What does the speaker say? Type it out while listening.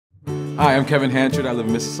Hi, I'm Kevin Hanchard. I live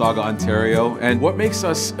in Mississauga, Ontario. And what makes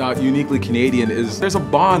us uniquely Canadian is there's a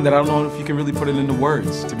bond that I don't know if you can really put it into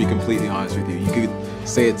words, to be completely honest with you. You could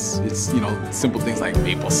say it's simple things like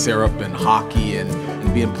maple syrup and hockey and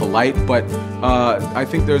being polite, but I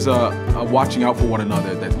think there's a watching out for one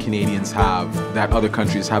another that Canadians have that other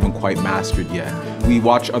countries haven't quite mastered yet. We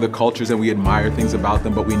watch other cultures and we admire things about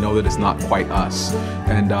them, but we know that it's not quite us.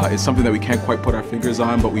 And it's something that we can't quite put our fingers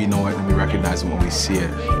on, but we know it and we recognize it when we see it.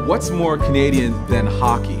 What's more Canadian than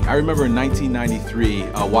hockey? I remember in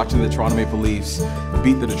 1993 watching the Toronto Maple Leafs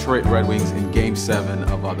beat the Detroit Red Wings in Game 7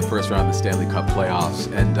 of the first round of the Stanley Cup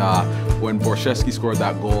playoffs. And when Borshevsky scored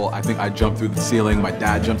that goal, I think I jumped through the ceiling, my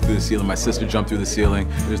dad jumped through the ceiling, my sister jumped through the ceiling.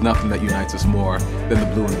 There's nothing that unites us more than the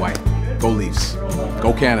blue and white. Go Leafs.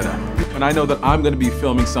 Go Canada. And I know that I'm going to be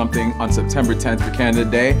filming something on September 10th for Canada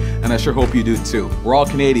Day, and I sure hope you do too. We're all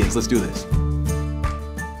Canadians. Let's do this.